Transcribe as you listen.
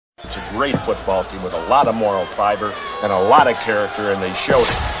great football team with a lot of moral fiber and a lot of character, and they showed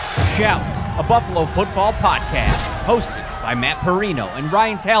it. Shout, a Buffalo football podcast, hosted by Matt Perino and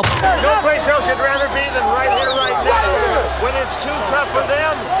Ryan Talbot. No place else you'd rather be than right here, right now. When it's too tough for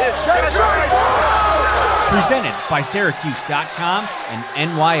them, it's just right. Presented by Syracuse.com and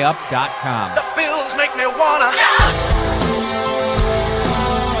NYUp.com. The Bills make me wanna.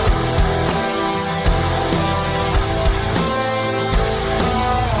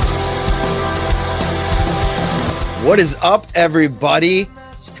 What is up, everybody?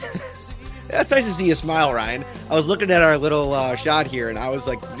 That's nice to see you smile, Ryan. I was looking at our little shot here, and I was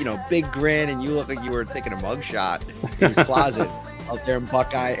like, big grin, and you look like you were taking a mug shot in your closet out there in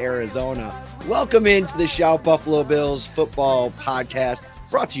Buckeye, Arizona. Welcome into the Shout Buffalo Bills football podcast,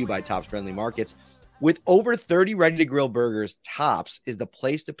 brought to you by Tops Friendly Markets. With over 30 ready-to-grill burgers, Tops is the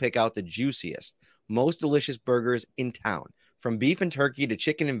place to pick out the juiciest, most delicious burgers in town. From beef and turkey to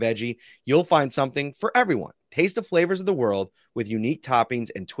chicken and veggie, you'll find something for everyone. Taste the flavors of the world with unique toppings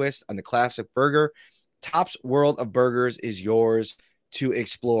and twists on the classic burger. Tops World of Burgers is yours to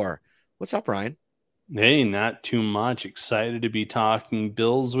explore. What's up, Ryan? Hey, not too much. Excited to be talking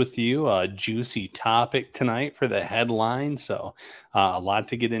Bills with you. A juicy topic tonight for the headline, so a lot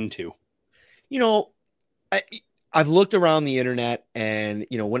to get into. I've looked around the internet, and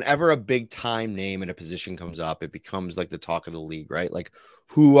whenever a big time name in a position comes up, it becomes like the talk of the league, right? Like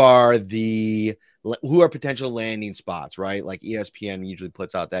who are potential landing spots, right? Like ESPN usually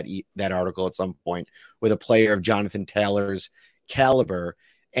puts out that article at some point with a player of Jonathan Taylor's caliber,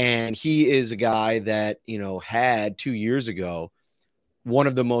 and he is a guy that had 2 years ago one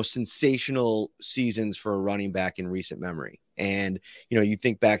of the most sensational seasons for a running back in recent memory. And you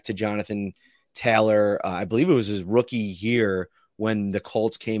think back to Jonathan Taylor, I believe it was his rookie year when the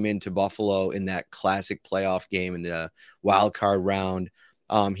Colts came into Buffalo in that classic playoff game in the wild card round.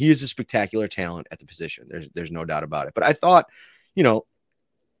 He is a spectacular talent at the position. There's no doubt about it. But I thought,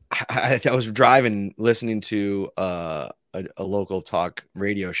 I was driving, listening to a local talk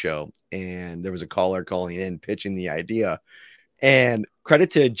radio show, and there was a caller calling in, pitching the idea. And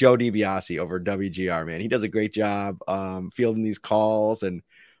credit to Joe DiBiase over WGR, man. He does a great job fielding these calls and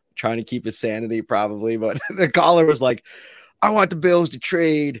trying to keep his sanity probably. But the caller was like, I want the Bills to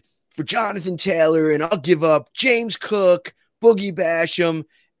trade for Jonathan Taylor, and I'll give up James Cook, Boogie Basham,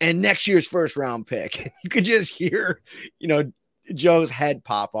 and next year's first round pick. You could just hear, Joe's head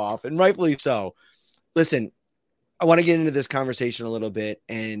pop off, and rightfully so. Listen, I want to get into this conversation a little bit.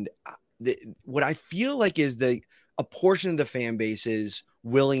 And what I feel like is a portion of the fan base's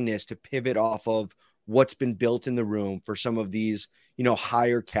willingness to pivot off of what's been built in the room for some of these,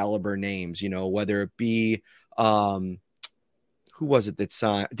 higher caliber names, whether it be, who was it that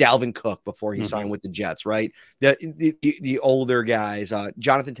signed Dalvin Cook before he signed with the Jets, right? The older guys,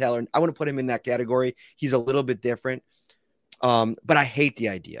 Jonathan Taylor, I want to put him in that category. He's a little bit different. But I hate the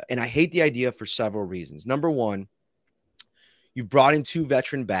idea, and I hate the idea for several reasons. Number one, you brought in two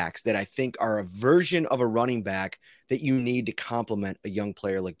veteran backs that I think are a version of a running back that you need to complement a young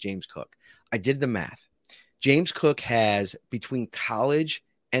player like James Cook. I did the math. James Cook has, between college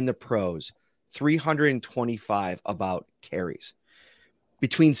and the pros, 325 about carries.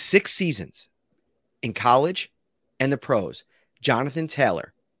 Between 6 seasons in college and the pros, Jonathan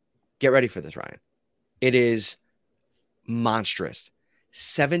Taylor, get ready for this, Ryan. It is monstrous.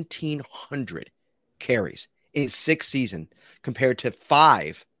 1,700 carries in 6 seasons compared to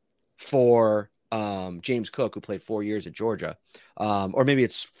 5 for James Cook, who played 4 years at Georgia. Or maybe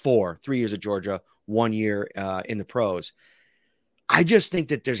it's 3 years at Georgia, 1 year in the pros. I just think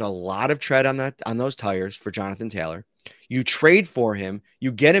that there's a lot of tread on those tires for Jonathan Taylor. You trade for him,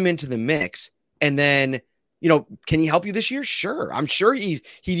 you get him into the mix, and then, can he help you this year? Sure. I'm sure he'd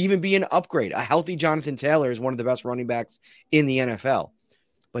even be an upgrade. A healthy Jonathan Taylor is one of the best running backs in the NFL.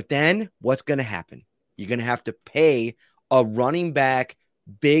 But then what's going to happen? You're going to have to pay a running back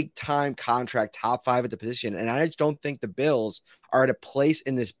big time contract, top 5 at the position. And I just don't think the Bills are at a place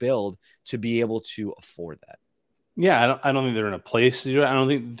in this build to be able to afford that. Yeah, I don't think they're in a place to do it. I don't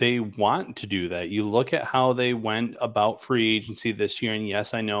think they want to do that. You look at how they went about free agency this year, and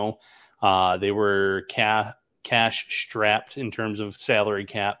yes, I know they were cash strapped in terms of salary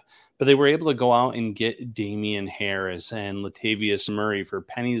cap, but they were able to go out and get Damian Harris and Latavius Murray for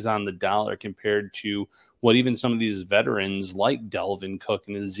pennies on the dollar compared to what even some of these veterans like Dalvin Cook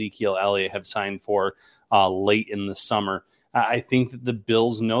and Ezekiel Elliott have signed for late in the summer. I think that the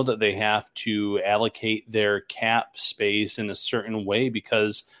Bills know that they have to allocate their cap space in a certain way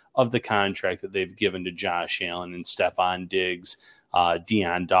because of the contract that they've given to Josh Allen and Stephon Diggs,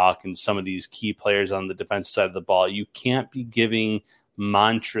 Deion Dawkins, some of these key players on the defense side of the ball. You can't be giving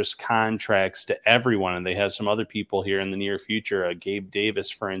monstrous contracts to everyone. And they have some other people here in the near future, Gabe Davis,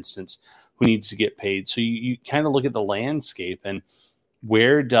 for instance, who needs to get paid. So you kind of look at the landscape and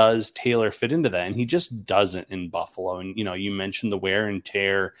where does Taylor fit into that? And he just doesn't in Buffalo. And, you mentioned the wear and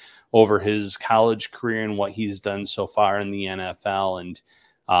tear over his college career and what he's done so far in the NFL. And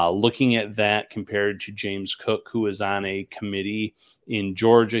looking at that compared to James Cook, who was on a committee in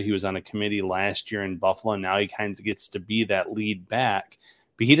Georgia, he was on a committee last year in Buffalo. And now he kind of gets to be that lead back,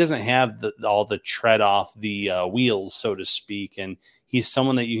 but he doesn't have all the tread off the wheels, so to speak. And he's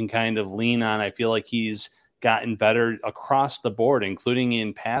someone that you can kind of lean on. I feel like he's gotten better across the board, including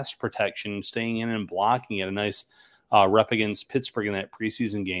in pass protection, staying in and blocking at a nice rep against Pittsburgh in that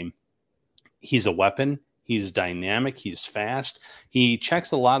preseason game. He's a weapon. He's dynamic. He's fast. He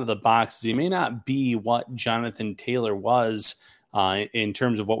checks a lot of the boxes. He may not be what Jonathan Taylor was in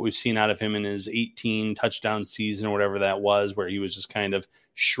terms of what we've seen out of him in his 18 touchdown season or whatever that was, where he was just kind of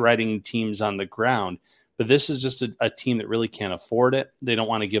shredding teams on the ground. But this is just a team that really can't afford it. They don't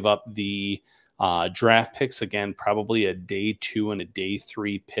want to give up the draft picks, again, probably a day 2 and a day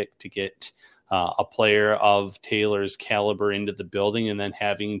 3 pick to get a player of Taylor's caliber into the building, and then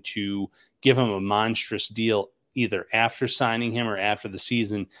having to give him a monstrous deal either after signing him or after the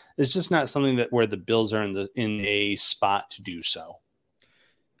season. It's just not something that where the Bills are in a spot to do so.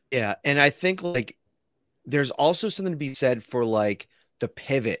 Yeah. And I think there's also something to be said for the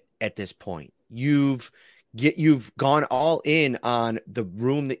pivot at this point. You've gone all in on the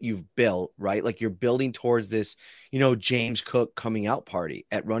room that you've built, right? You're building towards this, James Cook coming out party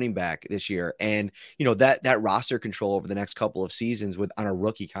at running back this year. And, that roster control over the next couple of seasons on a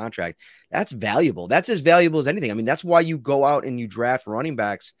rookie contract, that's valuable. That's as valuable as anything. I mean, that's why you go out and you draft running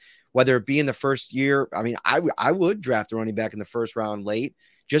backs, whether it be in the first year. I mean, I would draft a running back in the first round late,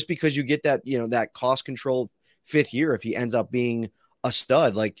 just because you get that, that cost controlled 5th year if he ends up being a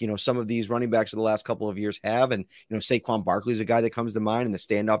stud, some of these running backs of the last couple of years have. And, Saquon Barkley is a guy that comes to mind, and the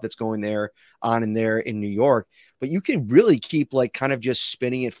standoff that's going on in New York. But you can really keep kind of just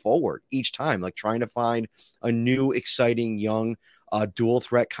spinning it forward each time, trying to find a new, exciting, young, dual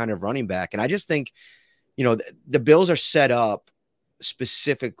threat kind of running back. And I just think, the Bills are set up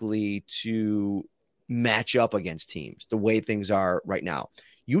specifically to match up against teams the way things are right now.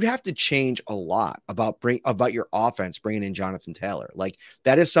 You'd have to change a lot about your offense bringing in Jonathan Taylor.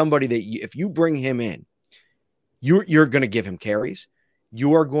 That is somebody that if you bring him in, you're going to give him carries.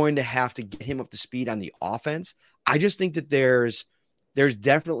 You are going to have to get him up to speed on the offense. I just think that there's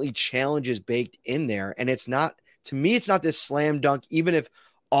definitely challenges baked in there, and it's not this slam dunk. Even if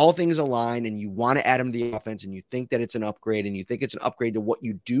all things align and you want to add him to the offense and you think that it's an upgrade and you think it's an upgrade to what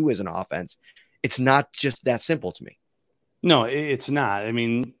you do as an offense, it's not just that simple to me. No, it's not. I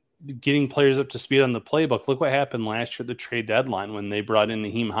mean, getting players up to speed on the playbook. Look what happened last year at the trade deadline when they brought in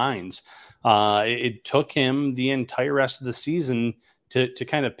Nyheim Hines. It took him the entire rest of the season to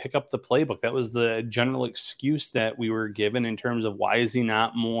kind of pick up the playbook. That was the general excuse that we were given in terms of why is he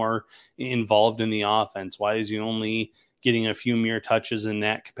not more involved in the offense? Why is he only getting a few mere touches in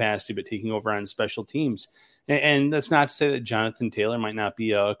that capacity, but taking over on special teams? And that's not to say that Jonathan Taylor might not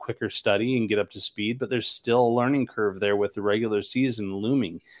be a quicker study and get up to speed, but there's still a learning curve there with the regular season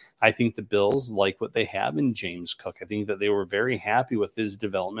looming. I think the Bills like what they have in James Cook. I think that they were very happy with his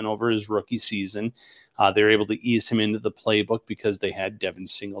development over his rookie season. They were able to ease him into the playbook because they had Devin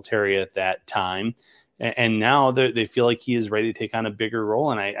Singletary at that time. And now they feel like he is ready to take on a bigger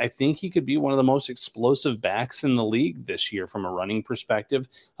role. And I think he could be one of the most explosive backs in the league this year from a running perspective,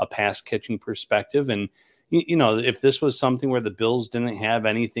 a pass catching perspective. And if this was something where the Bills didn't have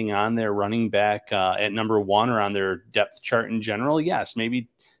anything on their running back at number 1 or on their depth chart in general, yes, maybe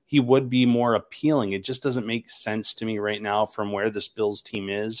he would be more appealing. It just doesn't make sense to me right now from where this Bills team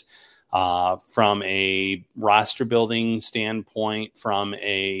is, from a roster building standpoint, from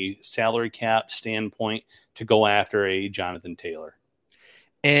a salary cap standpoint, to go after a Jonathan Taylor.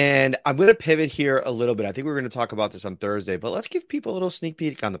 And I'm going to pivot here a little bit. I think we're going to talk about this on Thursday, but let's give people a little sneak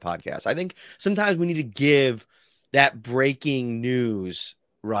peek on the podcast. I think sometimes we need to give that breaking news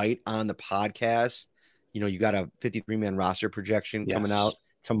right on the podcast. You got a 53-man roster projection coming out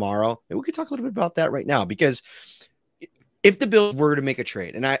tomorrow. And we could talk a little bit about that right now, because if the Bills were to make a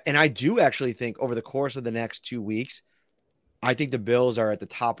trade, and I do actually think over the course of the next 2 weeks, I think the Bills are at the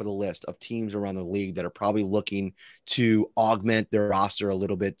top of the list of teams around the league that are probably looking to augment their roster a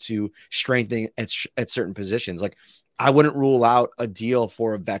little bit, to strengthen at certain positions. I wouldn't rule out a deal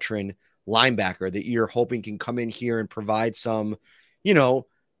for a veteran linebacker that you're hoping can come in here and provide some,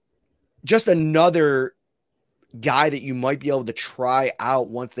 just another guy that you might be able to try out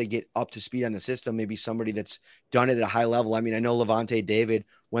once they get up to speed on the system. Maybe somebody that's done it at a high level. I mean, I know Levante David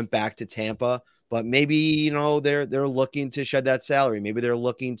went back to Tampa, but maybe, they're looking to shed that salary. Maybe they're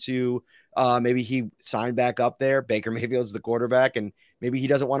looking to, maybe he signed back up there. Baker Mayfield's the quarterback, and maybe he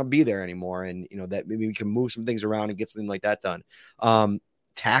doesn't want to be there anymore. And, that maybe we can move some things around and get something like that done.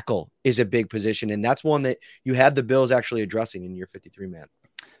 Tackle is a big position, and that's one that you have the Bills actually addressing in your 53-man.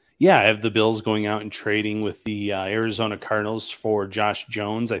 Yeah, I have the Bills going out and trading with the Arizona Cardinals for Josh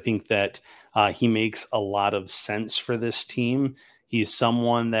Jones. I think that he makes a lot of sense for this team. He's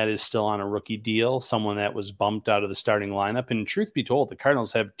someone that is still on a rookie deal, someone that was bumped out of the starting lineup. And truth be told, the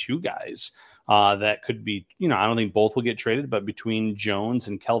Cardinals have two guys that could be, I don't think both will get traded, but between Jones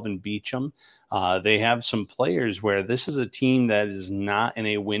and Kelvin Beachum, they have some players where this is a team that is not in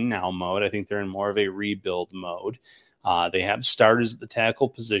a win now mode. I think they're in more of a rebuild mode. They have starters at the tackle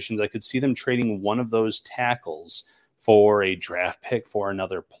positions. I could see them trading one of those tackles for a draft pick for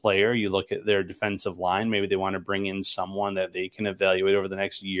another player. You look at their defensive line, maybe they want to bring in someone that they can evaluate over the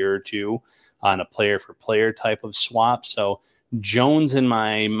next year or two on a player for player type of swap. So Jones in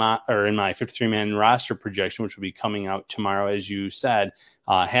my 53-man roster projection, which will be coming out tomorrow, as you said,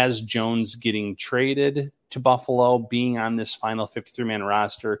 has Jones getting traded to Buffalo, being on this final 53-man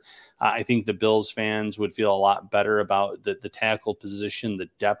roster. I think the Bills fans would feel a lot better about the tackle position, the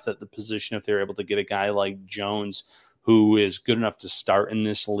depth at the position, if they're able to get a guy like Jones who is good enough to start in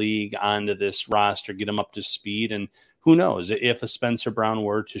this league onto this roster, get him up to speed. And who knows, if a Spencer Brown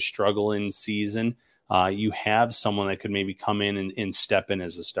were to struggle in season, you have someone that could maybe come in and step in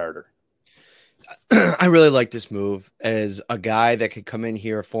as a starter. I really like this move as a guy that could come in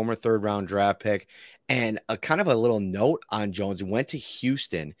here, a former third-round draft pick. And a kind of a little note on Jones, went to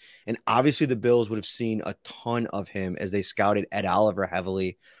Houston, and obviously the Bills would have seen a ton of him as they scouted Ed Oliver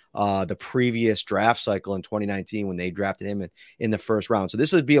heavily the previous draft cycle in 2019 when they drafted him in the first round. So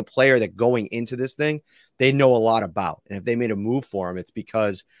this would be a player that going into this thing, they know a lot about. And if they made a move for him, it's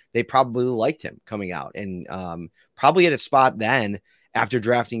because they probably liked him coming out, and probably at a spot then after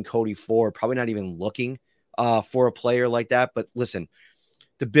drafting Cody Ford, probably not even looking for a player like that. But listen,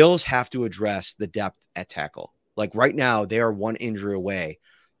 the Bills have to address the depth at tackle. Like right now, they are one injury away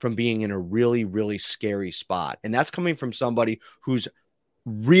from being in a really, really scary spot. And that's coming from somebody who's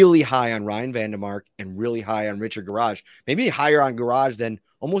really high on Ryan Vandemark and really high on Richard Garage, maybe higher on Garage than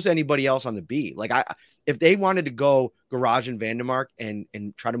almost anybody else on the beat. Like if they wanted to go Garage and Vandemark and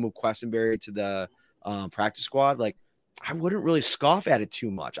try to move Quessenberry to the practice squad, like I wouldn't really scoff at it too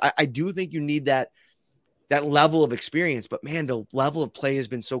much. I do think you need that level of experience, but man, the level of play has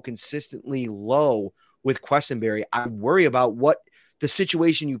been so consistently low with Quessenberry. I worry about what the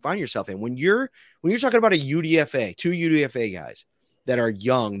situation you find yourself in when you're talking about a UDFA, two UDFA guys that are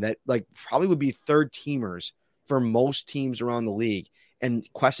young, that like probably would be third teamers for most teams around the league. And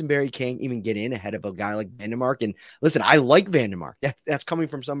Quessenberry can't even get in ahead of a guy like Vandemark. And listen, I like Vandemark. That's coming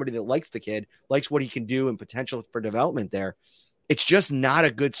from somebody that likes the kid, likes what he can do and potential for development there. It's just not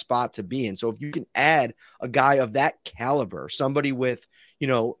a good spot to be in. So if you can add a guy of that caliber, somebody with,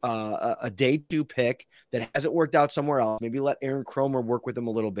 a day 2 pick that hasn't worked out somewhere else, maybe let Aaron Cromer work with him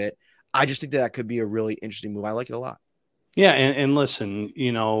a little bit. I just think that could be a really interesting move. I like it a lot. Yeah. And listen,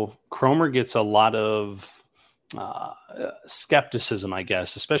 Cromer gets a lot of skepticism, I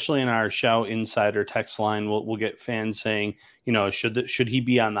guess, especially in our Shout Insider text line. We'll get fans saying, should he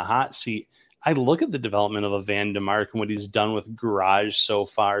be on the hot seat? I look at the development of a Vandemark and what he's done with Garage so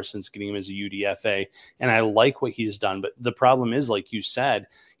far since getting him as a UDFA, and I like what he's done. But the problem is, like you said,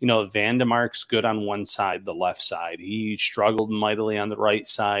 Vandemark's good on one side, the left side. He struggled mightily on the right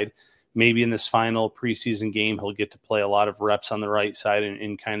side. Maybe in this final preseason game, he'll get to play a lot of reps on the right side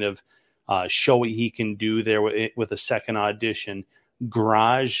and kind of show what he can do there with a second audition.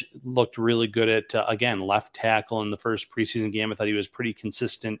 Garage looked really good at, again, left tackle in the first preseason game. I thought he was pretty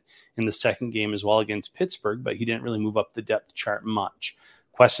consistent in the second game as well against Pittsburgh, but he didn't really move up the depth chart much.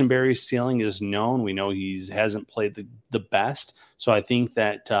 Quessenberry's ceiling is known. We know he hasn't played the best. So I think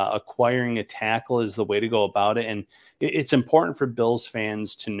that acquiring a tackle is the way to go about it. And it's important for Bills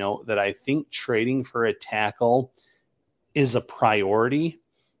fans to note that I think trading for a tackle is a priority,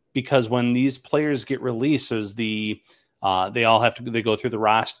 because when these players get released, there's they all have to go through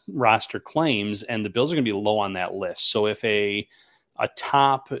the roster claims, and the Bills are going to be low on that list. So if a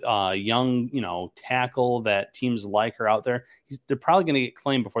top young tackle that teams like are out there, they're probably going to get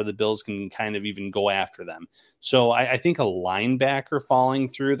claimed before the Bills can kind of even go after them. So I think a linebacker falling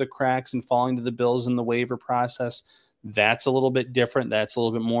through the cracks and falling to the Bills in the waiver process, that's a little bit different. That's a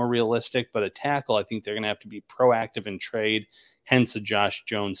little bit more realistic. But a tackle, I think they're going to have to be proactive in trade, hence a Josh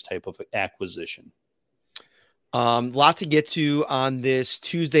Jones type of acquisition. Lot to get to on this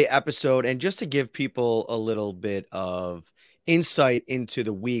Tuesday episode. And just to give people a little bit of insight into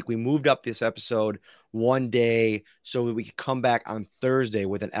the week, we moved up this episode one day so we could come back on Thursday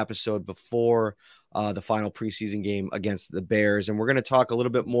with an episode before the final preseason game against the Bears. And we're going to talk a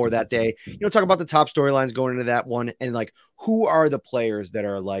little bit more that day, talk about the top storylines going into that one and like who are the players that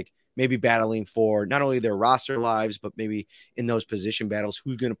are like maybe battling for not only their roster lives, but maybe in those position battles,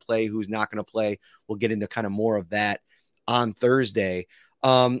 who's going to play, who's not going to play. We'll get into kind of more of that on Thursday.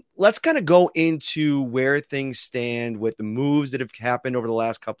 Let's kind of go into where things stand with the moves that have happened over the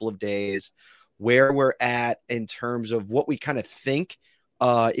last couple of days, where we're at in terms of what we kind of think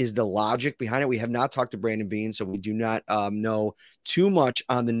is the logic behind it. We have not talked to Brandon Beane, so we do not know too much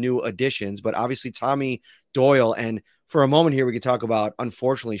on the new additions, but obviously Tommy Doyle. And for a moment here, we could talk about,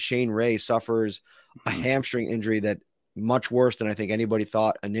 unfortunately, Shane Ray suffers a hamstring injury that much worse than I think anybody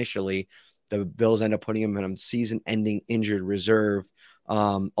thought initially. The Bills end up putting him in a season-ending injured reserve,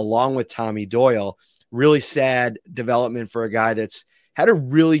 along with Tommy Doyle. Really sad development for a guy that's had a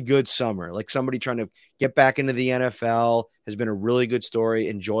really good summer, like somebody trying to get back into the NFL. Has been a really good story.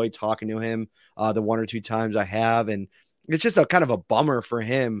 Enjoyed talking to him the one or two times I have. And it's just a kind of a bummer for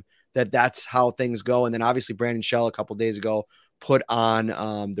him that's how things go. And then obviously Brandon Shell a couple of days ago put on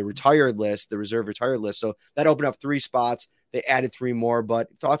the retired list, the reserve retired list. So that opened up 3 spots. They added 3 more, but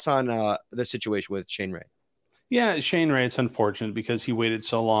thoughts on the situation with Shane Ray? Yeah, Shane Ray, it's unfortunate because he waited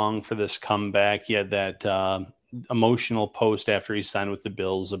so long for this comeback. He had that emotional post after he signed with the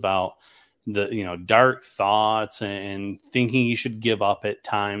Bills about the dark thoughts and thinking he should give up at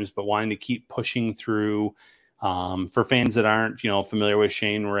times, but wanting to keep pushing through. For fans that aren't familiar with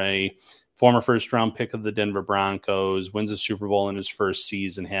Shane Ray, former first-round pick of the Denver Broncos, wins a Super Bowl in his first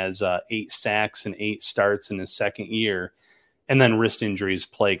season, has 8 sacks and 8 starts in his second year, and then wrist injuries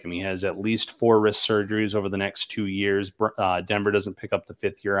plague him. He has at least 4 wrist surgeries over the next 2 years. Denver doesn't pick up the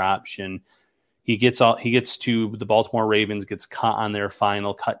 5th-year option. He gets to the Baltimore Ravens, gets caught on their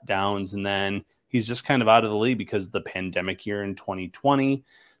final cut downs, and then he's just kind of out of the league because of the pandemic year in 2020.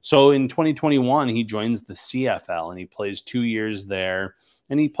 So in 2021, he joins the CFL and he plays 2 years there,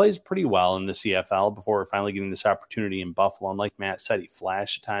 and he plays pretty well in the CFL before finally getting this opportunity in Buffalo. And like Matt said, he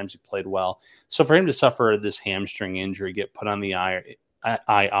flashed at times, he played well. So for him to suffer this hamstring injury, get put on the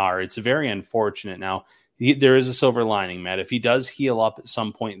IR, it's very unfortunate. Now, there is a silver lining, Matt. If he does heal up at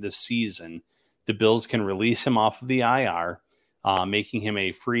some point this season, the Bills can release him off of the IR, making him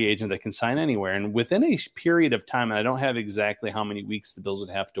a free agent that can sign anywhere. And within a period of time, and I don't have exactly how many weeks the Bills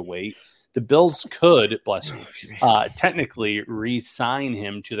would have to wait, the Bills could, bless you, technically re-sign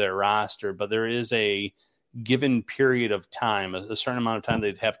him to their roster, but there is a given period of time, a certain amount of time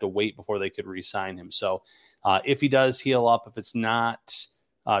they'd have to wait before they could re-sign him. So if he does heal up, if it's not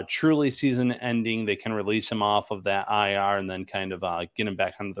truly season ending, they can release him off of that IR and then kind of get him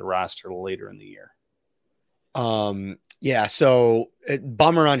back onto the roster later in the year. Yeah, so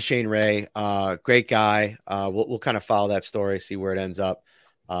bummer on Shane Ray. Great guy. We'll kind of follow that story, see where it ends up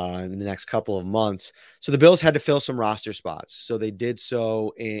in the next couple of months. So the Bills had to fill some roster spots. So they did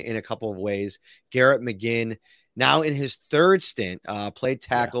so in a couple of ways. Garrett McGinn, now in his 3rd stint, played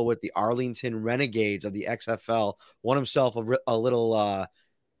tackle with the Arlington Renegades of the XFL, won himself a little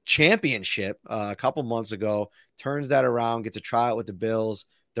championship a couple months ago, turns that around, gets a tryout with the Bills.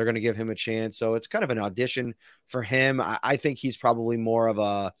 They're going to give him a chance. So it's kind of an audition for him. I think he's probably more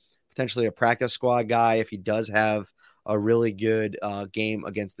of potentially a practice squad guy if he does have a really good game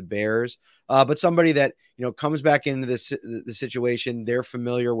against the Bears. But somebody that, comes back into the situation, they're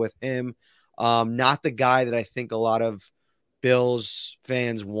familiar with him. Not the guy that I think a lot of Bills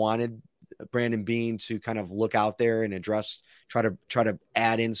fans wanted Brandon Beane to kind of look out there and try to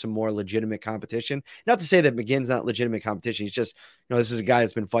add in some more legitimate competition. Not to say that McGinn's not legitimate competition. He's just, this is a guy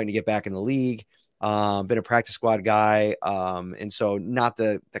that's been fighting to get back in the league, been a practice squad guy. And so not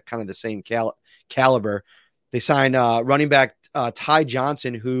the kind of the same caliber. They signed running back Ty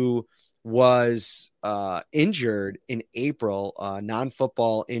Johnson, who was injured in April,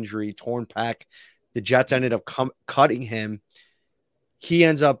 non-football injury, torn pec. The Jets ended up cutting him. He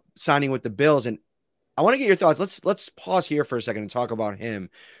ends up signing with the Bills. And I want to get your thoughts. Let's pause here for a second and talk about him,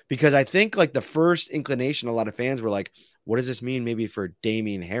 because I think like the first inclination, a lot of fans were like, what does this mean maybe for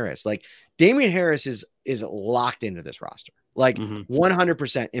Damien Harris? Like Damien Harris is locked into this roster, like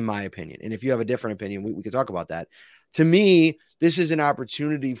 100% in my opinion. And if you have a different opinion, we could talk about that. To me, this is an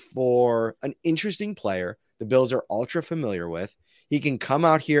opportunity for an interesting player the Bills are ultra familiar with. He can come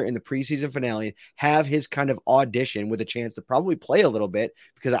out here in the preseason finale, have his kind of audition with a chance to probably play a little bit,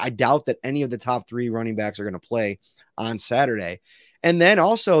 because I doubt that any of the top 3 running backs are going to play on Saturday. And then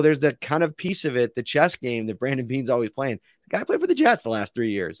also there's the kind of piece of it, the chess game that Brandon Beane's always playing. The guy played for the Jets the last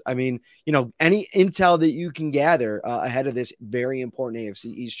 3 years. I mean, any intel that you can gather ahead of this very important AFC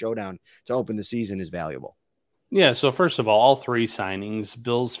East showdown to open the season is valuable. Yeah, so first of all 3 signings.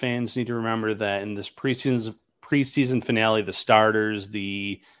 Bills fans need to remember that in this preseason finale, the starters,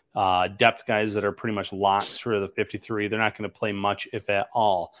 the depth guys that are pretty much locks for the 53, they're not going to play much, if at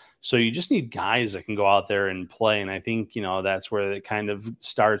all. So you just need guys that can go out there and play. And I think, that's where it kind of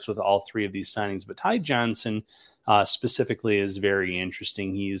starts with all 3 of these signings. But Ty Johnson specifically is very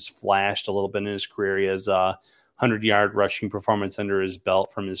interesting. He's flashed a little bit in his career. He has a 100-yard rushing performance under his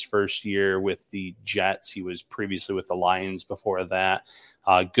belt from his first year with the Jets. He was previously with the Lions before that.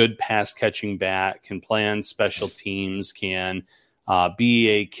 Good pass catching back, can play on special teams, can be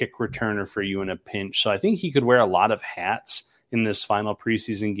a kick returner for you in a pinch. So I think he could wear a lot of hats in this final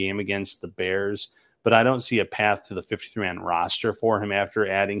preseason game against the Bears, but I don't see a path to the 53-man roster for him after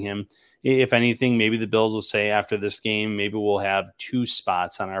adding him. If anything, maybe the Bills will say after this game, maybe we'll have 2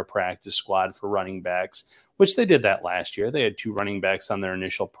 spots on our practice squad for running backs, which they did that last year. They had 2 running backs on their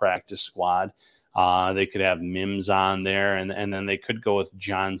initial practice squad. They could have Mims on there, and then they could go with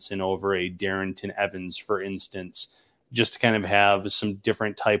Johnson over a Darrington Evans, for instance, just to kind of have some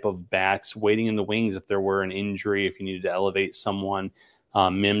different type of backs waiting in the wings if there were an injury, if you needed to elevate someone.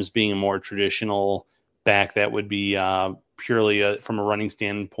 Mims being a more traditional back that would be purely from a running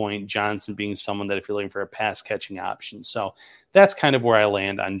standpoint, Johnson being someone that if you're looking for a pass catching option. So that's kind of where I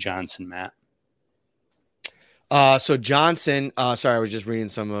land on Johnson, Matt. So Johnson, sorry, I was just reading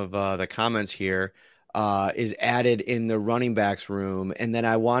some of the comments here, is added in the running backs room. And then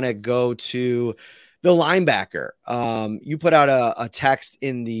I want to go to the linebacker. You put out a text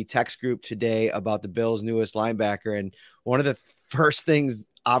in the text group today about the Bills' newest linebacker. And one of the first things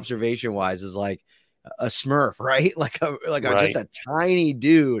observation wise is like a Smurf, right? Like just a tiny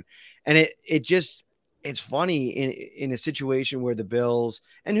dude. And it's funny in a situation where the Bills,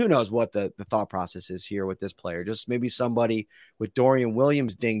 and who knows what the thought process is here with this player, just maybe somebody with Dorian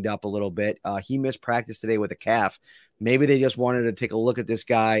Williams dinged up a little bit. He missed practice today with a calf. Maybe they just wanted to take a look at this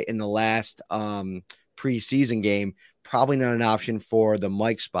guy in the last preseason game. Probably not an option for the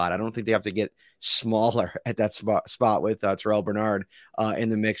Mike spot. I don't think they have to get smaller at that spot with Terrell Bernard in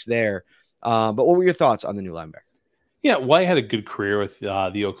the mix there. But what were your thoughts on the new linebacker? Yeah, White had a good career with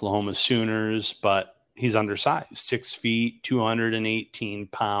the Oklahoma Sooners, but he's undersized, 6 feet, 218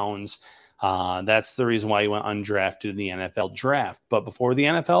 pounds. That's the reason why he went undrafted in the NFL draft. But before the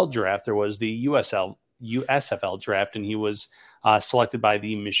NFL draft, there was the USFL draft, and he was selected by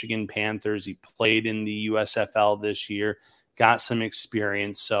the Michigan Panthers. He played in the USFL this year, got some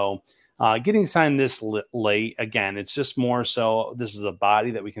experience. So getting signed this late, again, it's just more so this is a body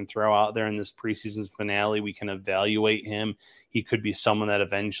that we can throw out there in this preseason finale. We can evaluate him. He could be someone that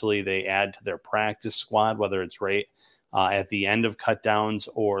eventually they add to their practice squad, whether it's right at the end of cutdowns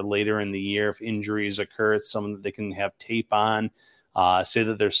or later in the year. If injuries occur, it's someone that they can have tape on, say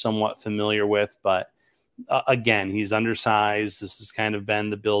that they're somewhat familiar with. But again, he's undersized. This has kind of been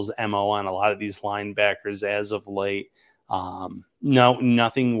the Bills' MO on a lot of these linebackers as of late.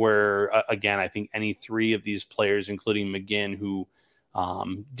 Nothing where, again, I think any 3 of these players, including McGinn, who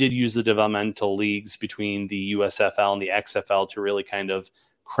did use the developmental leagues between the USFL and the XFL to really kind of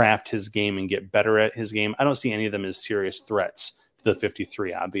craft his game and get better at his game. I don't see any of them as serious threats to the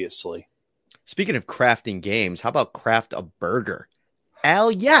 53, obviously. Speaking of crafting games, how about craft a burger? Al,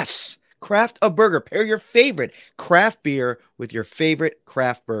 yes. Craft a burger. Pair your favorite craft beer with your favorite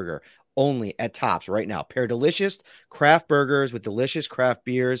craft burger. Only at Tops right now. Pair delicious craft burgers with delicious craft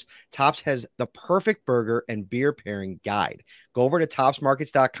beers. Tops has the perfect burger and beer pairing guide. Go over to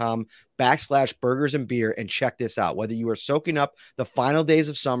topsmarkets.com/burgers and beer and check this out. Whether you are soaking up the final days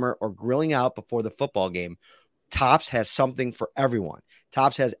of summer or grilling out before the football game, Tops has something for everyone.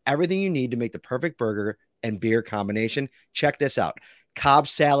 Tops has everything you need to make the perfect burger and beer combination. Check this out. Cobb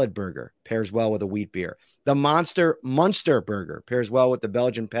salad burger pairs well with a wheat beer. The Monster Munster burger pairs well with the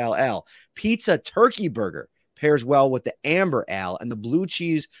Belgian Pale Ale. Pizza turkey burger pairs well with the Amber Ale. And the blue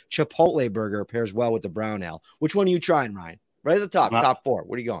cheese Chipotle burger pairs well with the brown ale. Which one are you trying, Ryan? Right at the top, top 4.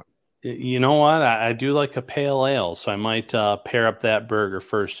 Where are you going? You know what? I do like a pale ale, so I might pair up that burger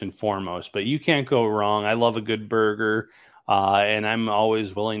first and foremost. But you can't go wrong. I love a good burger, and I'm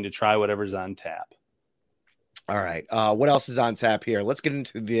always willing to try whatever's on tap. All right. What else is on tap here? Let's get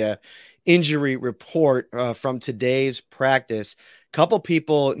into the injury report from today's practice. Couple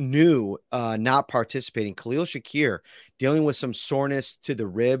people new not participating. Khalil Shakir dealing with some soreness to the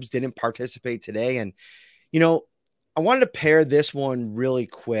ribs, didn't participate today. And, I wanted to pair this one really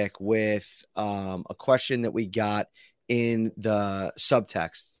quick with a question that we got in the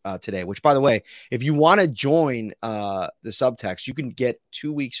subtext today, which, by the way, if you want to join the subtext, you can get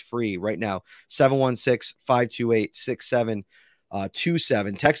 2 weeks free right now.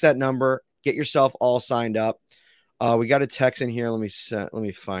 716-528-6727. Text that number. Get yourself all signed up. We got a text in here. Let me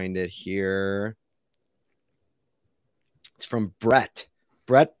find it here. It's from Brett.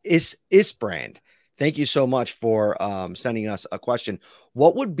 Brett Isbrand. Thank you so much for sending us a question.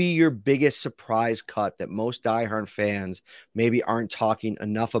 What would be your biggest surprise cut that most diehard fans maybe aren't talking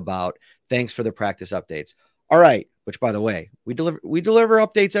enough about? Thanks for the practice updates. All right. Which, by the way, we deliver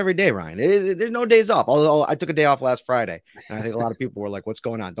updates every day, Ryan. There's no days off. Although I took a day off last Friday, and I think a lot of people were like, "What's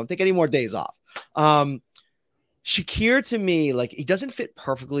going on?" Don't take any more days off. Shakir, to me, like, he doesn't fit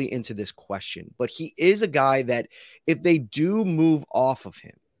perfectly into this question, but he is a guy that if they do move off of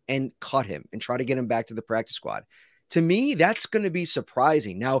him and cut him and try to get him back to the practice squad, to me, that's going to be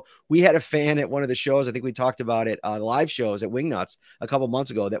surprising. Now, we had a fan at one of the shows, I think we talked about it, live shows at Wingnuts a couple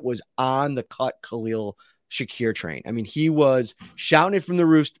months ago, that was on the cut Khalil Shakir train. I mean, he was shouting it from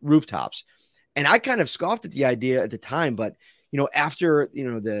the rooftops. And I kind of scoffed at the idea at the time, but, after,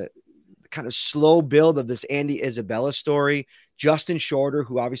 the kind of slow build of this Andy Isabella story, Justin Shorter,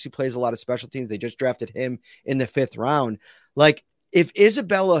 who obviously plays a lot of special teams, they just drafted him in the 5th round. Like, if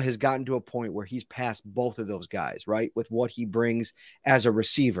Isabella has gotten to a point where he's past both of those guys, right, with what he brings as a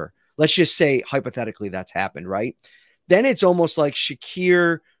receiver, let's just say hypothetically that's happened, right? Then it's almost like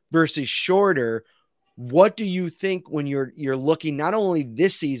Shakir versus Shorter. What do you think when you're looking not only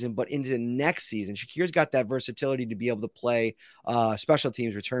this season, but into the next season? Shakir's got that versatility to be able to play special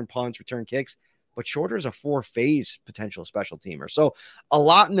teams, return punts, return kicks, but Shorter's a 4-phase potential special teamer. So a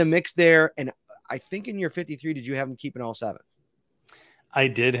lot in the mix there. And I think in your 53, did you have them keeping all 7? I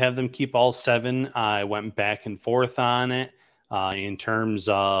did have them keep all 7. I went back and forth on it in terms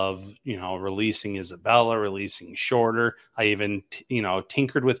of, releasing Isabella, releasing Shorter. I even,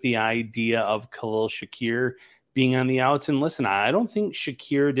 tinkered with the idea of Khalil Shakir being on the outs. And listen, I don't think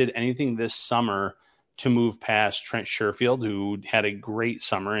Shakir did anything this summer to move past Trent Sherfield, who had a great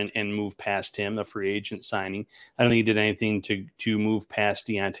summer, and move past him, a free agent signing. I don't think he did anything to move past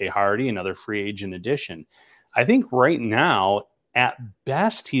Deontay Hardy, another free agent addition. I think right now, at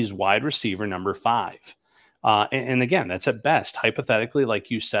best, he's wide receiver number 5. And again, that's at best. Hypothetically, like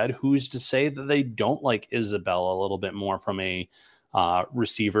you said, who's to say that they don't like Isabella a little bit more from a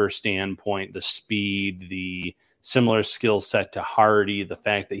receiver standpoint, the speed, the similar skill set to Hardy, the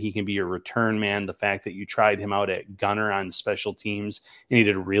fact that he can be a return man, the fact that you tried him out at gunner on special teams, and he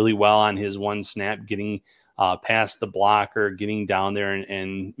did really well on his one snap, getting past the blocker, getting down there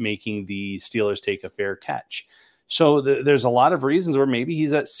and making the Steelers take a fair catch. So there's a lot of reasons where maybe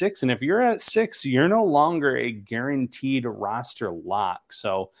he's at 6. And if you're at 6, you're no longer a guaranteed roster lock.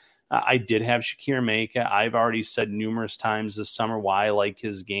 So I did have Shakir make it. I've already said numerous times this summer why I like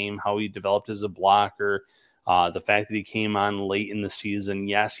his game, how he developed as a blocker, the fact that he came on late in the season.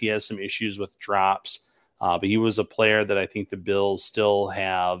 Yes, he has some issues with drops, but he was a player that I think the Bills still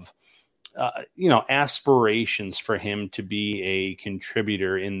have, aspirations for him to be a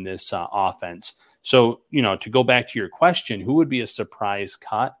contributor in this offense. So, to go back to your question, who would be a surprise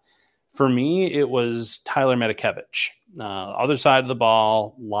cut? For me, it was Tyler Matakevich. Other side of the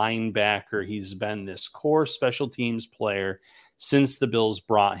ball, linebacker. He's been this core special teams player since the Bills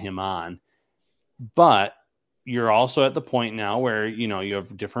brought him on. But you're also at the point now where, you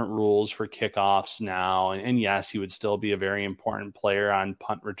have different rules for kickoffs now. And yes, he would still be a very important player on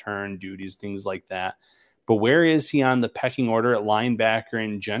punt return duties, things like that. But where is he on the pecking order at linebacker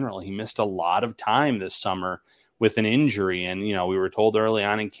in general? He missed a lot of time this summer with an injury. And, we were told early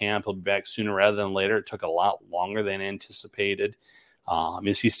on in camp he'll be back sooner rather than later. It took a lot longer than anticipated.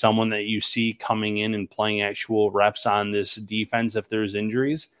 Is he someone that you see coming in and playing actual reps on this defense if there's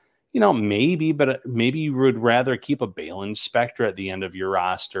injuries? Maybe, but maybe you would rather keep a Balin Spector at the end of your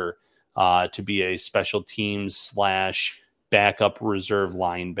roster to be a special teams / backup reserve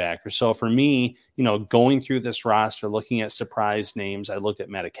linebacker. So for me, going through this roster, looking at surprise names, I looked at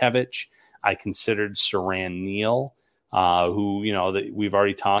Matakevich. I considered Siran Neal, who, we've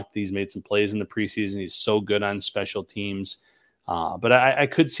already talked. He's made some plays in the preseason. He's so good on special teams. But I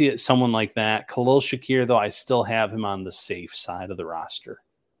could see it someone like that. Khalil Shakir, though, I still have him on the safe side of the roster.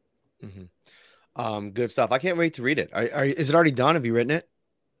 Mm-hmm. Good stuff. I can't wait to read it. Is it already done? Have you written it?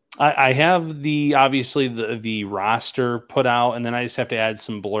 I have the roster put out, and then I just have to add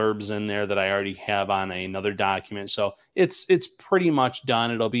some blurbs in there that I already have on another document. So it's pretty much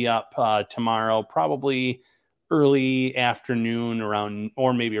done. It'll be up tomorrow, probably early afternoon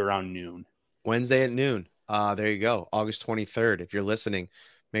maybe around noon. Wednesday at noon. There you go. August 23rd. If you're listening,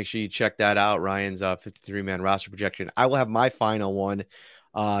 Make sure you check that out. Ryan's 53-man roster projection. I will have my final one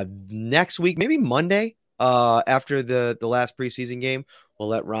next week, maybe Monday after the last preseason game. We'll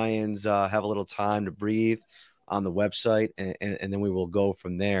let Ryan's have a little time to breathe on the website, and then we will go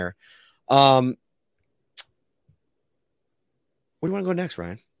from there. Where do you want to go next,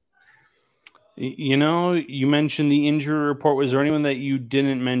 Ryan? You know, you mentioned the injury report. Was there anyone that you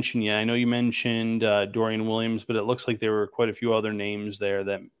didn't mention yet? I know you mentioned Dorian Williams, but it looks like there were quite a few other names there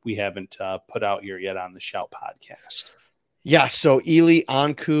that we haven't put out here yet on the Shout podcast. Yeah, so Eli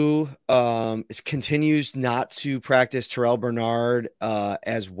Anku continues not to practice. Terrell Bernard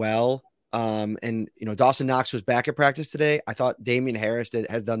as well. And, Dawson Knox was back at practice today. I thought Damian Harris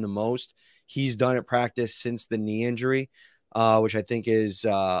has done the most. He's done at practice since the knee injury, which I think is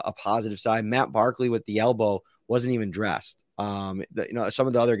a positive side. Matt Barkley with the elbow wasn't even dressed. Some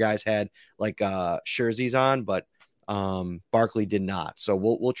of the other guys had like jerseys on, but Barkley did not. So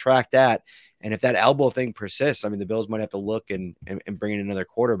we'll track that. And if that elbow thing persists, I mean, the Bills might have to look and bring in another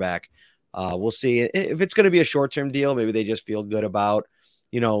quarterback. We'll see. If it's going to be a short-term deal, maybe they just feel good about,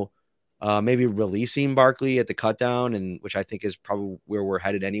 maybe releasing Barkley at the cutdown, and which I think is probably where we're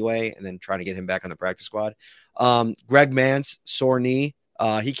headed anyway, and then trying to get him back on the practice squad. Greg Mance, sore knee.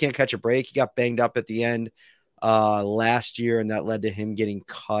 He can't catch a break. He got banged up at the end last year, and that led to him getting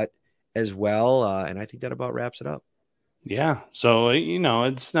cut as well. And I think that about wraps it up. Yeah. So,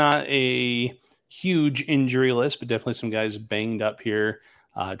 it's not a huge injury list, but definitely some guys banged up here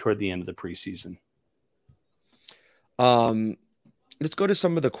toward the end of the preseason. Let's go to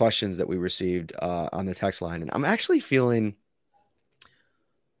some of the questions that we received on the text line. And I'm actually feeling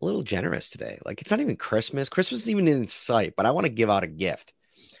a little generous today. Like, it's not even Christmas. Christmas isn't even in sight, but I want to give out a gift.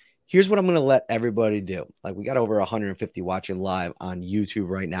 Here's what I'm going to let everybody do. Like, we got over 150 watching live on YouTube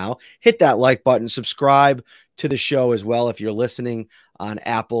right now. Hit that like button, subscribe to the show as well. If you're listening on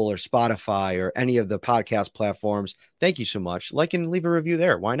Apple or Spotify or any of the podcast platforms, thank you so much. Like and leave a review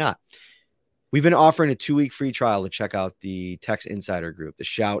there. Why not? We've been offering a 2-week free trial to check out the Text Insider group, the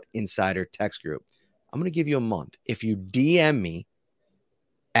Shout Insider text group. I'm going to give you a month. If you DM me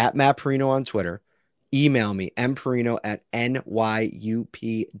at Matt Parrino on Twitter, email me,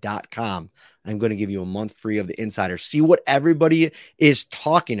 mparrino@nyup.com. I'm going to give you a month free of the Insider. See what everybody is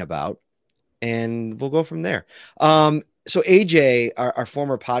talking about, and we'll go from there. So AJ, our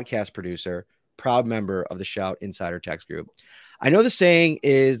former podcast producer, proud member of the Shout Insider text group. I know the saying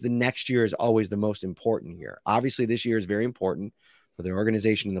is the next year is always the most important year. Obviously, this year is very important for the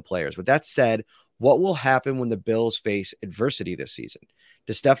organization and the players. With that said, what will happen when the Bills face adversity this season?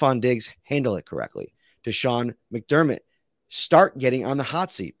 Does Stefon Diggs handle it correctly? Does Sean McDermott start getting on the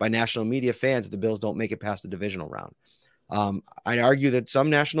hot seat by national media fans if the Bills don't make it past the divisional round? I'd argue that some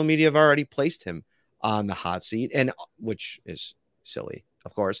national media have already placed him on the hot seat, and which is silly,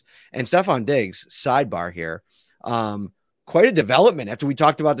 of course. And Stefon Diggs, sidebar here, quite a development after we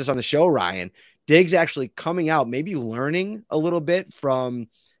talked about this on the show, Ryan. Diggs actually coming out, maybe learning a little bit from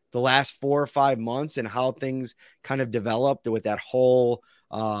the last 4 or 5 months and how things kind of developed with that whole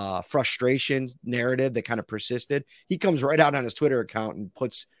frustration narrative that kind of persisted. He comes right out on his Twitter account and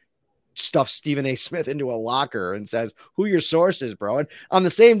stuffs Stephen A. Smith into a locker and says, who your source is, bro. And on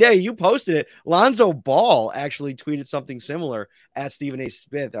the same day you posted it, Lonzo Ball actually tweeted something similar at Stephen A.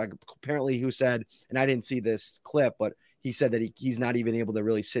 Smith, apparently, who said, and I didn't see this clip, but he said that he's not even able to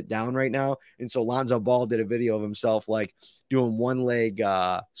really sit down right now. And so Lonzo Ball did a video of himself like doing one leg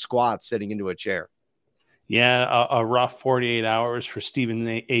squats sitting into a chair. Yeah, a rough 48 hours for Stephen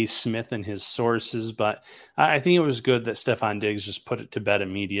A. Smith and his sources, but I think it was good that Stefon Diggs just put it to bed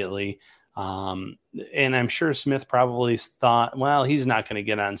immediately. And I'm sure Smith probably thought, well, he's not going to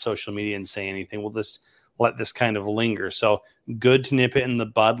get on social media and say anything. We'll just let this kind of linger. So good to nip it in the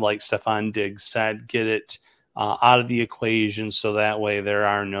bud, like Stefon Diggs said, get it out of the equation so that way there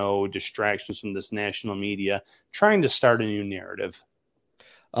are no distractions from this national media trying to start a new narrative.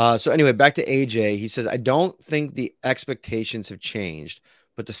 So anyway, back to AJ. He says, I don't think the expectations have changed,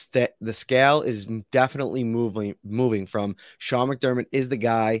 but the scale is definitely moving from Sean McDermott is the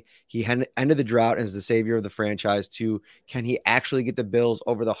guy. He ended the drought as the savior of the franchise to can he actually get the Bills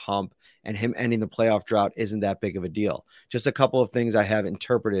over the hump, and him ending the playoff drought isn't that big of a deal. Just a couple of things I have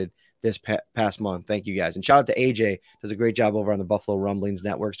interpreted this past month. Thank you guys. And shout out to AJ, does a great job over on the Buffalo Rumblings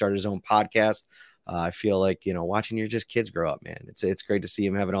Network, started his own podcast. I feel like, watching your just kids grow up, man. It's great to see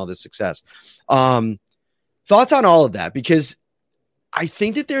him having all this success. Thoughts on all of that, because I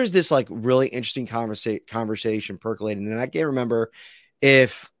think that there's this like really interesting conversation percolating, and I can't remember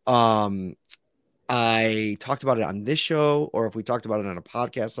if I talked about it on this show or if we talked about it on a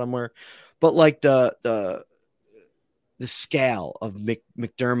podcast somewhere, but like the the scale of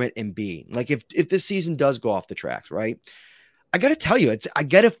McDermott and Bean. Like if this season does go off the tracks, right? I got to tell you, I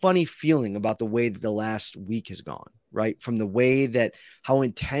get a funny feeling about the way that the last week has gone, right? From the way that how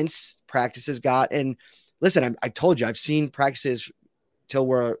intense practices got. And listen, I told you, I've seen practices till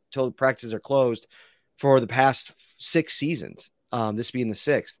the practices are closed for the past 6 seasons. This being the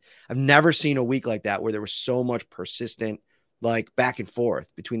 6th. I've never seen a week like that where there was so much persistent, like back and forth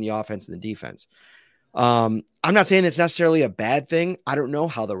between the offense and the defense. I'm not saying it's necessarily a bad thing. I don't know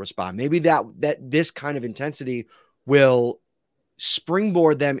how they'll respond. Maybe that this kind of intensity will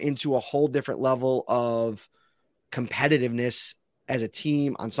springboard them into a whole different level of competitiveness as a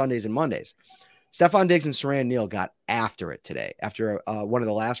team on Sundays and Mondays. Stefon Diggs and Siran Neal got after it today after one of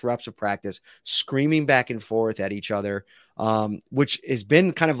the last reps of practice, screaming back and forth at each other, which has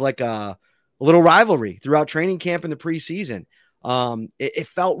been kind of like a little rivalry throughout training camp in the preseason. It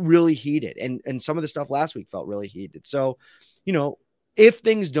felt really heated, and some of the stuff last week felt really heated. So, if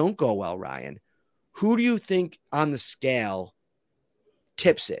things don't go well, Ryan, who do you think on the scale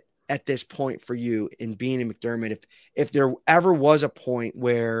tips it at this point for you in Bean and McDermott? If there ever was a point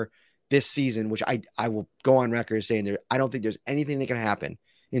where this season, which I will go on record as saying I don't think there's anything that can happen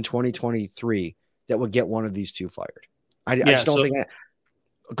in 2023 that would get one of these two fired. I just don't think.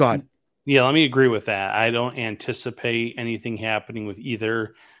 Go ahead. Yeah, let me agree with that. I don't anticipate anything happening with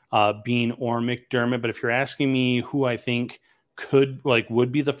either Bean or McDermott. But if you're asking me who I think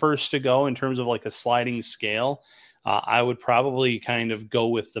would be the first to go in terms of like a sliding scale, I would probably kind of go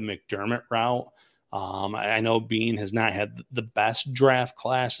with the McDermott route. I know Bean has not had the best draft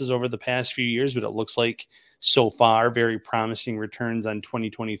classes over the past few years, but it looks like so far very promising returns on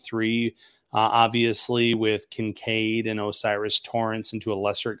 2023. Obviously with Kincaid and Osiris Torrance, and to a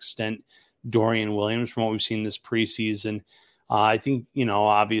lesser extent Dorian Williams from what we've seen this preseason. I think,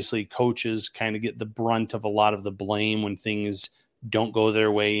 obviously coaches kind of get the brunt of a lot of the blame when things don't go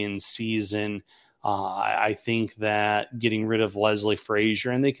their way in season. I think that getting rid of Leslie Frazier,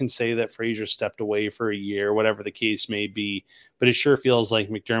 and they can say that Frazier stepped away for a year, whatever the case may be, but it sure feels like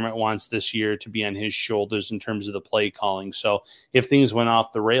McDermott wants this year to be on his shoulders in terms of the play calling. So if things went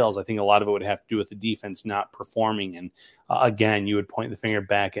off the rails, I think a lot of it would have to do with the defense not performing. And again, you would point the finger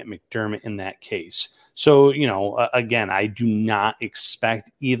back at McDermott in that case. So, again, I do not expect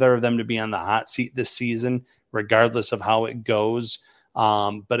either of them to be on the hot seat this season, regardless of how it goes.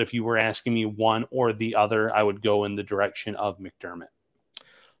 But if you were asking me one or the other, I would go in the direction of McDermott.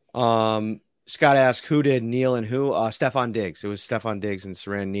 Scott asked, who did Neal and who? Stefon Diggs. It was Stefon Diggs and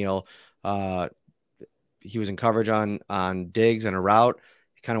Siran Neal. He was in coverage on Diggs and a route.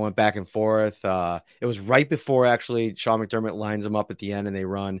 He kind of went back and forth. It was right before actually Sean McDermott lines them up at the end and they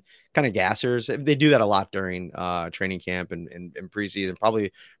run kind of gassers. They do that a lot during training camp and preseason,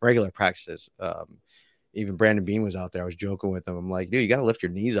 probably regular practices. Even Brandon Bean was out there. I was joking with him. I'm like, dude, you got to lift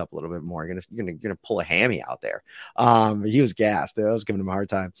your knees up a little bit more. You're gonna pull a hammy out there. He was gassed. I was giving him a hard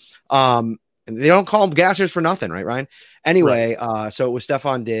time. And they don't call him gassers for nothing, right, Ryan? Anyway, right. So it was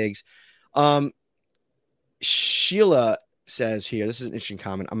Stefon Diggs. Sheila says here, this is an interesting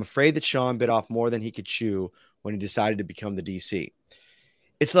comment. I'm afraid that Sean bit off more than he could chew when he decided to become the DC.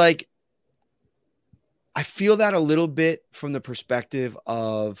 It's like, I feel that a little bit from the perspective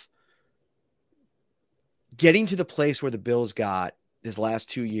of getting to the place where the Bills got this last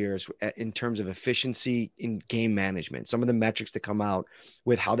 2 years in terms of efficiency in game management. Some of the metrics that come out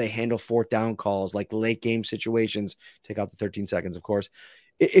with how they handle 4th down calls, like late game situations, take out the 13 seconds, of course.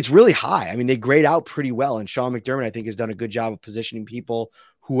 It's really high. I mean, they grade out pretty well. And Sean McDermott, I think, has done a good job of positioning people,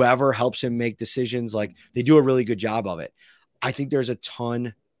 whoever helps him make decisions. Like, they do a really good job of it. I think there's a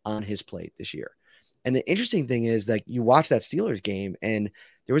ton on his plate this year. And the interesting thing is, like, you watch that Steelers game and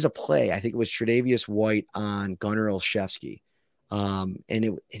there was a play, I think it was Tre'Davious White on Gunnar Olszewski.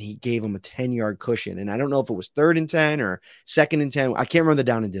 And he gave him a 10-yard cushion. And I don't know if it was 3rd and 10 or 2nd and 10. I can't remember the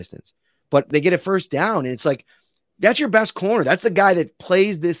down and distance, but they get a first down. And it's like, that's your best corner. That's the guy that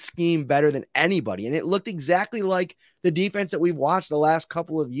plays this scheme better than anybody. And it looked exactly like the defense that we've watched the last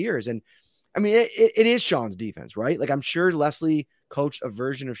couple of years. And I mean, it is Sean's defense, right? Like, I'm sure Leslie coached a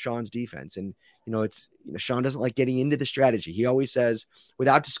version of Sean's defense. And, Sean doesn't like getting into the strategy. He always says,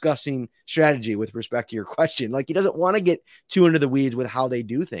 without discussing strategy with respect to your question, like, he doesn't want to get too into the weeds with how they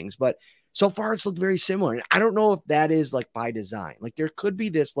do things. But so far it's looked very similar. And I don't know if that is like by design. Like, there could be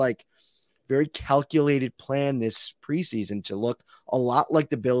this like very calculated plan this preseason to look a lot like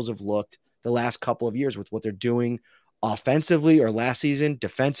the Bills have looked the last couple of years with what they're doing offensively, or last season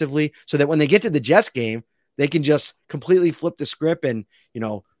defensively, so that when they get to the Jets game, they can just completely flip the script and,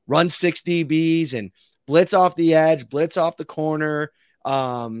 run 6 DBs and blitz off the edge, blitz off the corner,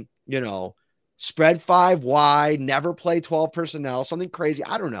 spread 5 wide, never play 12 personnel, something crazy.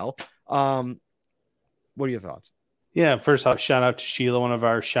 I don't know. What are your thoughts? Yeah, first off, shout out to Sheila, one of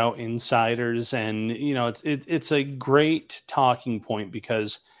our Shout insiders. And, it's a great talking point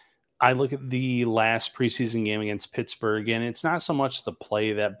because I look at the last preseason game against Pittsburgh, and it's not so much the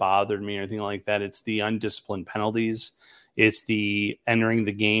play that bothered me or anything like that. It's the undisciplined penalties. It's the entering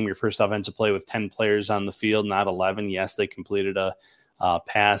the game, your first offensive play with 10 players on the field, not 11. Yes, they completed a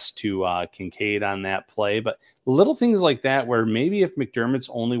pass to Kincaid on that play, but little things like that where maybe if McDermott's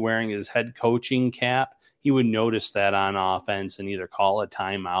only wearing his head coaching cap, he would notice that on offense and either call a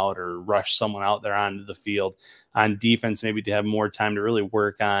timeout or rush someone out there onto the field. On defense, maybe to have more time to really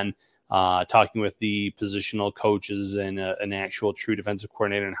work on talking with the positional coaches and an actual true defensive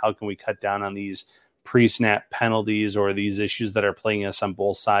coordinator, and how can we cut down on these pre-snap penalties or these issues that are playing us on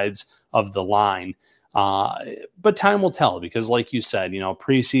both sides of the line. But time will tell because, like you said,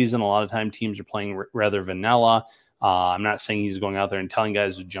 preseason, a lot of time teams are playing rather vanilla. I'm not saying he's going out there and telling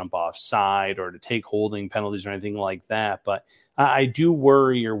guys to jump off side or to take holding penalties or anything like that. But I do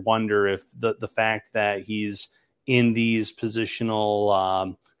worry or wonder if the fact that he's in these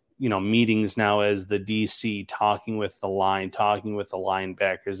positional, meetings now as the DC, talking with the line, talking with the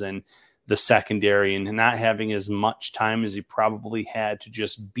linebackers and the secondary, and not having as much time as he probably had to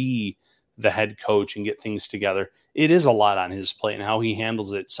just be the head coach and get things together. It is a lot on his plate, and how he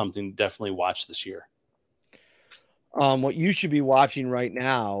handles it, something to definitely watch this year. What you should be watching right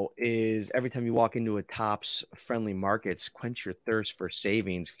now is every time you walk into a Tops friendly markets, quench your thirst for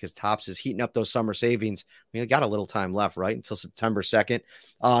savings, because Tops is heating up those summer savings. We got a little time left, right? Until September 2nd.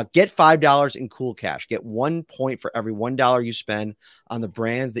 Get $5 in cool cash. Get 1 point for every $1 you spend on the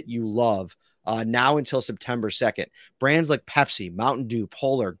brands that you love. Now until September 2nd. Brands like Pepsi, Mountain Dew,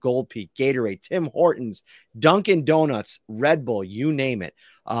 Polar, Gold Peak, Gatorade, Tim Hortons, Dunkin' Donuts, Red Bull, you name it.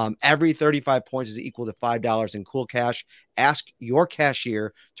 Every 35 points is equal to $5 in cool cash. Ask your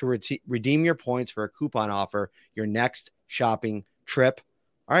cashier to redeem your points for a coupon offer your next shopping trip.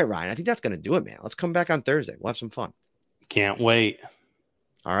 All right, Ryan, I think that's going to do it, man. Let's come back on Thursday. We'll have some fun. Can't wait.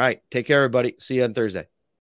 All right. Take care, everybody. See you on Thursday.